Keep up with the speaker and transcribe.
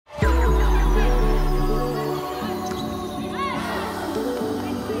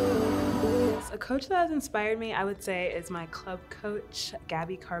coach that has inspired me, I would say, is my club coach,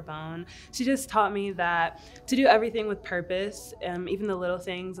 Gabby Carbone. She just taught me that to do everything with purpose, even the little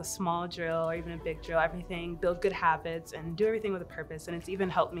things, a small drill or even a big drill, everything, build good habits and do everything with a purpose. And it's even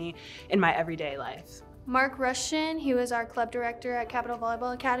helped me in my everyday life. Mark Rushton, he was our club director at Capital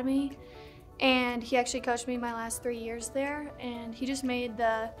Volleyball Academy, and he actually coached me my last 3 years there, and he just made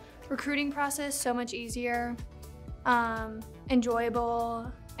the recruiting process so much easier,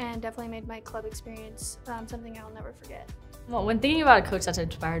 enjoyable, and definitely made my club experience something I'll never forget. Well, when thinking about a coach that's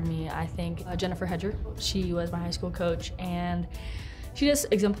inspired me, I think Jennifer Hedger. She was my high school coach, and she just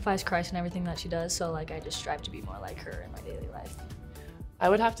exemplifies Christ in everything that she does, so I just strive to be more like her in my daily life. I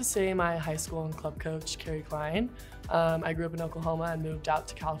would have to say my high school and club coach, Carrie Klein. I grew up in Oklahoma and moved out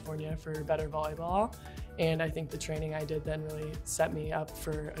to California for better volleyball. And I think the training I did then really set me up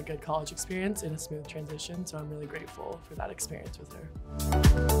for a good college experience and a smooth transition. So I'm really grateful for that experience with her.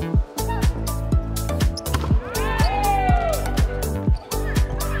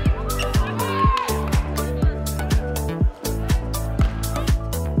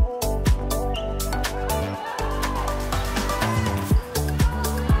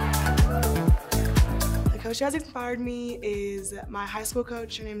 Coach who has inspired me is my high school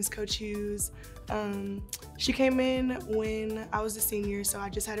coach. Her name is Coach Hughes. She came in when I was a senior, so I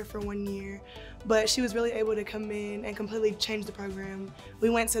just had her for 1 year. But she was really able to come in and completely change the program. We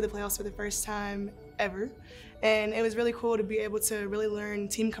went to the playoffs for the first time ever, and it was really cool to be able to really learn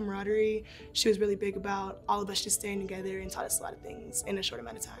team camaraderie. She was really big about all of us just staying together and taught us a lot of things in a short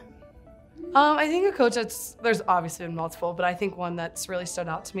amount of time. I think a coach there's obviously been multiple, but I think one that's really stood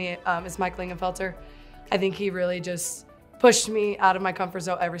out to me is Mike Lingenfelter. I think he really just pushed me out of my comfort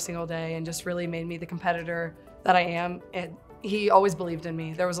zone every single day and just really made me the competitor that I am. And he always believed in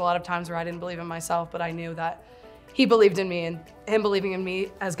me. There was a lot of times where I didn't believe in myself, but I knew that he believed in me, and him believing in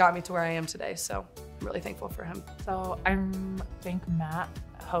me has got me to where I am today. So I'm really thankful for him. So I think Matt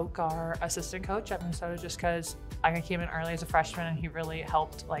Hoke, our assistant coach at Minnesota, just because I came in early as a freshman and he really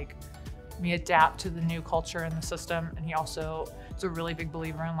helped me adapt to the new culture and the system, and he also is a really big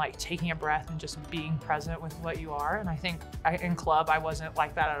believer in taking a breath and just being present with what you are. And I think in club I wasn't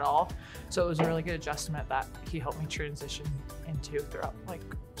like that at all, so it was a really good adjustment that he helped me transition into throughout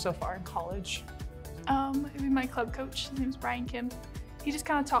so far in college. It'd be my club coach. His name's Brian Kim. He just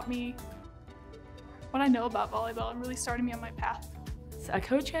kind of taught me what I know about volleyball and really started me on my path. A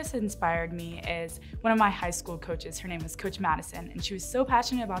coach who has inspired me is one of my high school coaches. Her name was Coach Madison, and she was so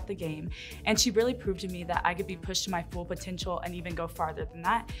passionate about the game, and she really proved to me that I could be pushed to my full potential and even go farther than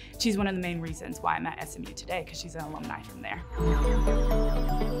that. She's one of the main reasons why I'm at SMU today, because she's an alumni from there.